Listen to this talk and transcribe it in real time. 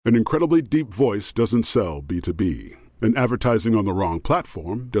An incredibly deep voice doesn't sell B2B. And advertising on the wrong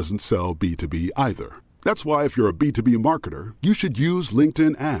platform doesn't sell B2B either. That's why if you're a B2B marketer, you should use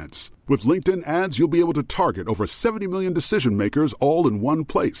LinkedIn ads. With LinkedIn ads, you'll be able to target over 70 million decision makers all in one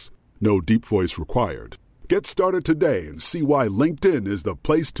place. No deep voice required. Get started today and see why LinkedIn is the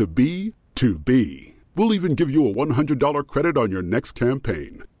place to be to be. We'll even give you a $100 credit on your next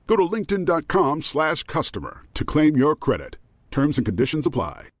campaign. Go to linkedin.com/customer to claim your credit. Terms and conditions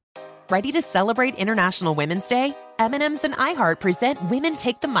apply. Ready to celebrate International Women's Day? M&M's and iHeart present Women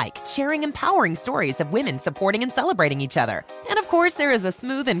Take the Mic, sharing empowering stories of women supporting and celebrating each other. And of course, there is a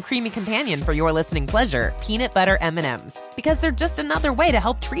smooth and creamy companion for your listening pleasure, peanut butter M&M's. Because they're just another way to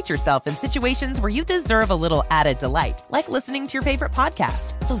help treat yourself in situations where you deserve a little added delight, like listening to your favorite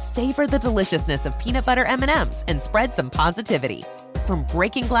podcast. So savor the deliciousness of peanut butter M&M's and spread some positivity. From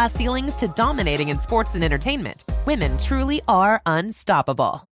breaking glass ceilings to dominating in sports and entertainment, women truly are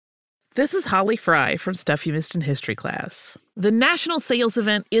unstoppable. This is Holly Fry from Stuff You Missed in History class. The national sales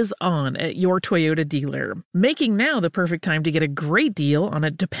event is on at your Toyota dealer, making now the perfect time to get a great deal on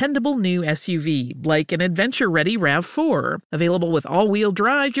a dependable new SUV, like an adventure-ready RAV4. Available with all-wheel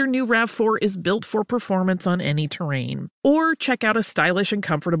drive, your new RAV4 is built for performance on any terrain. Or check out a stylish and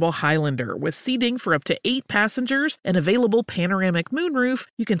comfortable Highlander with seating for up to 8 passengers and available panoramic moonroof.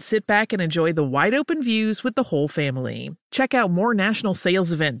 You can sit back and enjoy the wide-open views with the whole family. Check out more national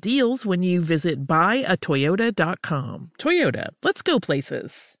sales event deals when you visit buyatoyota.com. Toyota, let's go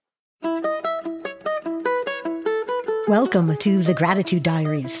places. Welcome to The Gratitude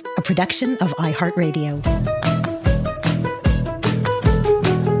Diaries, a production of iHeartRadio.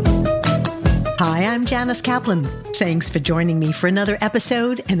 Hi, I'm Janice Kaplan. Thanks for joining me for another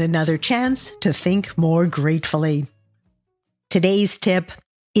episode and another chance to think more gratefully. Today's tip: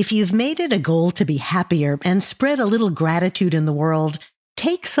 if you've made it a goal to be happier and spread a little gratitude in the world,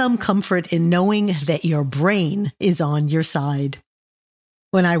 take some comfort in knowing that your brain is on your side.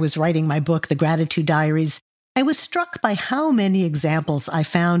 When I was writing my book, The Gratitude Diaries, I was struck by how many examples I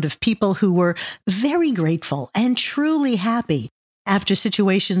found of people who were very grateful and truly happy after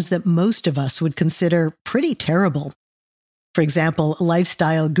situations that most of us would consider pretty terrible. For example,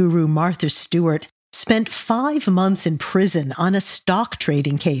 lifestyle guru Martha Stewart spent 5 months in prison on a stock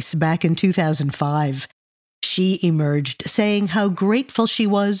trading case back in 2005. She emerged saying how grateful she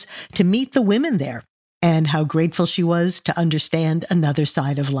was to meet the women there and how grateful she was to understand another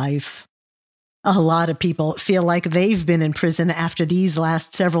side of life. A lot of people feel like they've been in prison after these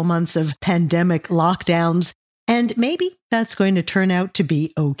last several months of pandemic lockdowns, and maybe that's going to turn out to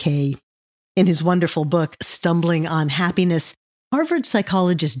be okay. In his wonderful book, Stumbling on Happiness, Harvard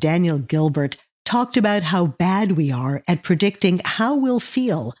psychologist Daniel Gilbert talked about how bad we are at predicting how we'll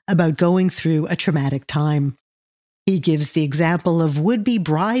feel about going through a traumatic time. He gives the example of would-be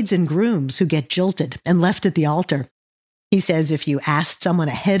brides and grooms who get jilted and left at the altar. He says if you asked someone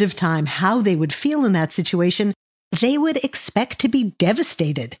ahead of time how they would feel in that situation, they would expect to be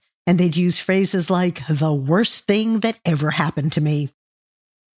devastated, and they'd use phrases like, "the worst thing that ever happened to me."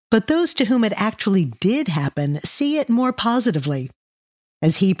 But those to whom it actually did happen see it more positively.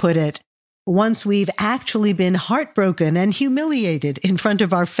 As he put it, once we've actually been heartbroken and humiliated in front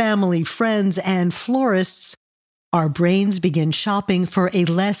of our family, friends, and florists, our brains begin shopping for a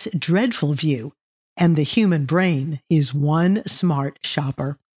less dreadful view, and the human brain is one smart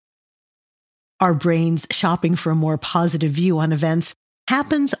shopper. Our brains shopping for a more positive view on events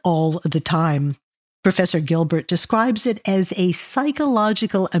happens all the time. Professor Gilbert describes it as a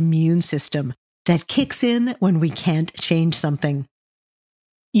psychological immune system that kicks in when we can't change something.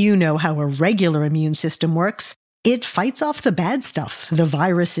 You know how a regular immune system works. It fights off the bad stuff, the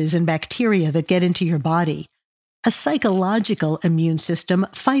viruses and bacteria that get into your body. A psychological immune system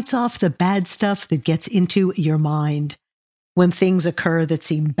fights off the bad stuff that gets into your mind. When things occur that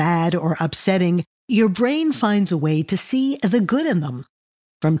seem bad or upsetting, your brain finds a way to see the good in them.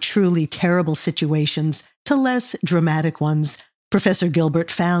 From truly terrible situations to less dramatic ones, Professor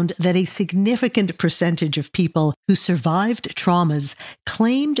Gilbert found that a significant percentage of people who survived traumas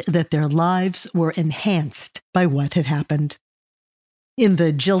claimed that their lives were enhanced by what had happened. In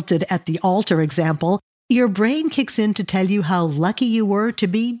the jilted at the altar example, your brain kicks in to tell you how lucky you were to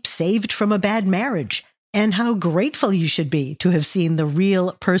be saved from a bad marriage and how grateful you should be to have seen the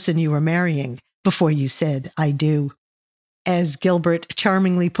real person you were marrying before you said, "I do." As Gilbert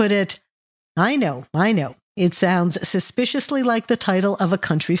charmingly put it, I know. It sounds suspiciously like the title of a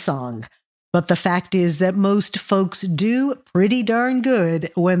country song. But the fact is that most folks do pretty darn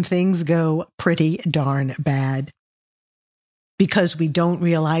good when things go pretty darn bad. Because we don't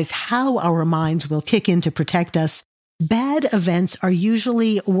realize how our minds will kick in to protect us, bad events are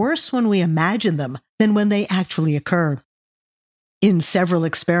usually worse when we imagine them than when they actually occur. In several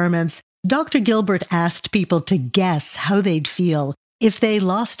experiments, Dr. Gilbert asked people to guess how they'd feel if they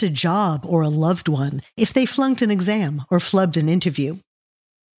lost a job or a loved one, if they flunked an exam or flubbed an interview.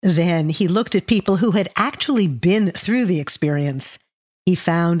 Then he looked at people who had actually been through the experience. He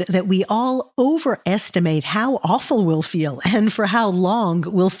found that we all overestimate how awful we'll feel and for how long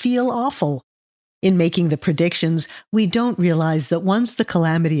we'll feel awful. In making the predictions, we don't realize that once the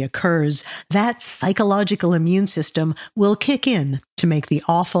calamity occurs, that psychological immune system will kick in to make the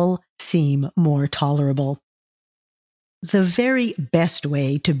awful seem more tolerable. The very best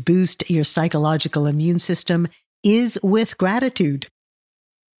way to boost your psychological immune system is with gratitude.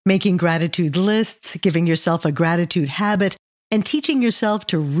 Making gratitude lists, giving yourself a gratitude habit, and teaching yourself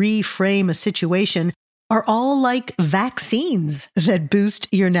to reframe a situation are all like vaccines that boost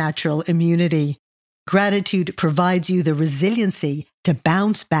your natural immunity. Gratitude provides you the resiliency to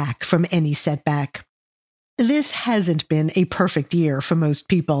bounce back from any setback. This hasn't been a perfect year for most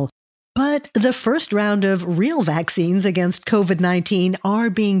people, but the first round of real vaccines against COVID-19 are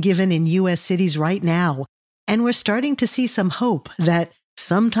being given in U.S. cities right now, and we're starting to see some hope that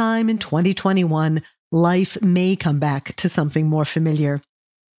sometime in 2021, life may come back to something more familiar.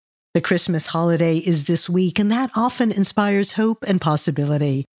 The Christmas holiday is this week, and that often inspires hope and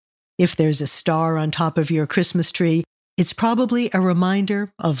possibility. If there's a star on top of your Christmas tree, it's probably a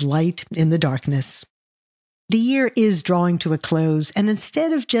reminder of light in the darkness. The year is drawing to a close, and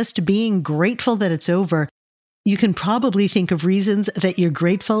instead of just being grateful that it's over, you can probably think of reasons that you're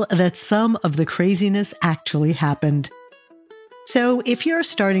grateful that some of the craziness actually happened. So if you're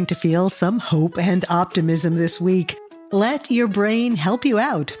starting to feel some hope and optimism this week, let your brain help you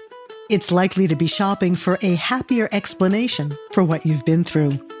out. It's likely to be shopping for a happier explanation for what you've been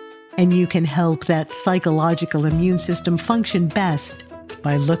through. And you can help that psychological immune system function best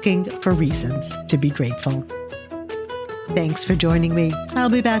by looking for reasons to be grateful. Thanks for joining me. I'll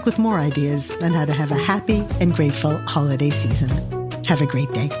be back with more ideas on how to have a happy and grateful holiday season. Have a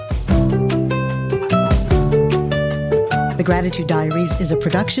great day. The Gratitude Diaries is a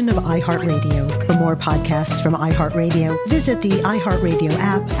production of iHeartRadio. For more podcasts from iHeartRadio, visit the iHeartRadio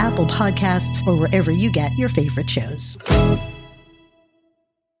app, Apple Podcasts, or wherever you get your favorite shows.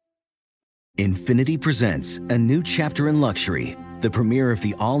 Infiniti presents a new chapter in luxury, the premiere of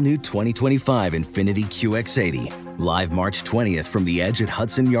the all-new 2025 Infiniti QX80, live March 20th from the Edge at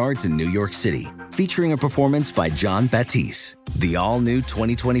Hudson Yards in New York City, featuring a performance by Jon Batiste. The all-new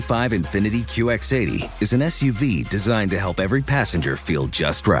 2025 Infiniti QX80 is an SUV designed to help every passenger feel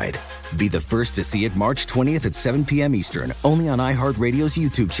just right. Be the first to see it March 20th at 7 p.m. Eastern, only on iHeartRadio's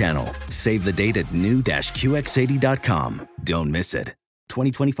YouTube channel. Save the date at new-QX80.com. Don't miss it.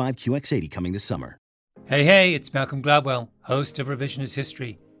 2025 QX80 coming this summer. Hey, it's Malcolm Gladwell, host of Revisionist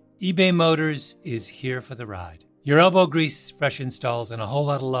History. eBay Motors is here for the ride. Your elbow grease, fresh installs, and a whole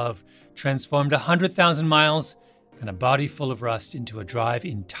lot of love transformed 100,000 miles and a body full of rust into a drive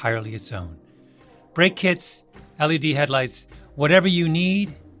entirely its own. Brake kits, LED headlights, whatever you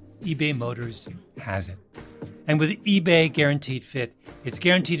need, eBay Motors has it. And with eBay Guaranteed Fit, it's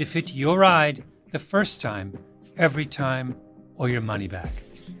guaranteed to fit your ride the first time, every time, or your money back.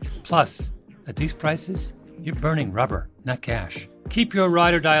 Plus, at these prices, you're burning rubber, not cash. Keep your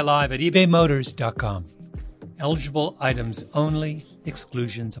ride or die alive at ebaymotors.com. Eligible items only.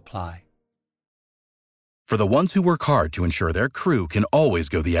 Exclusions apply. For the ones who work hard to ensure their crew can always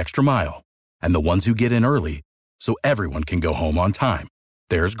go the extra mile, and the ones who get in early so everyone can go home on time,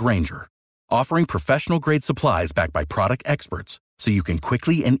 there's Grainger, offering professional-grade supplies backed by product experts so you can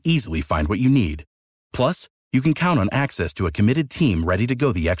quickly and easily find what you need. Plus, you can count on access to a committed team ready to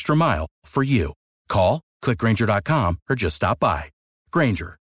go the extra mile for you. Call, click Grainger.com, or just stop by.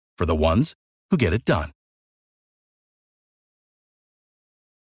 Grainger, for the ones who get it done.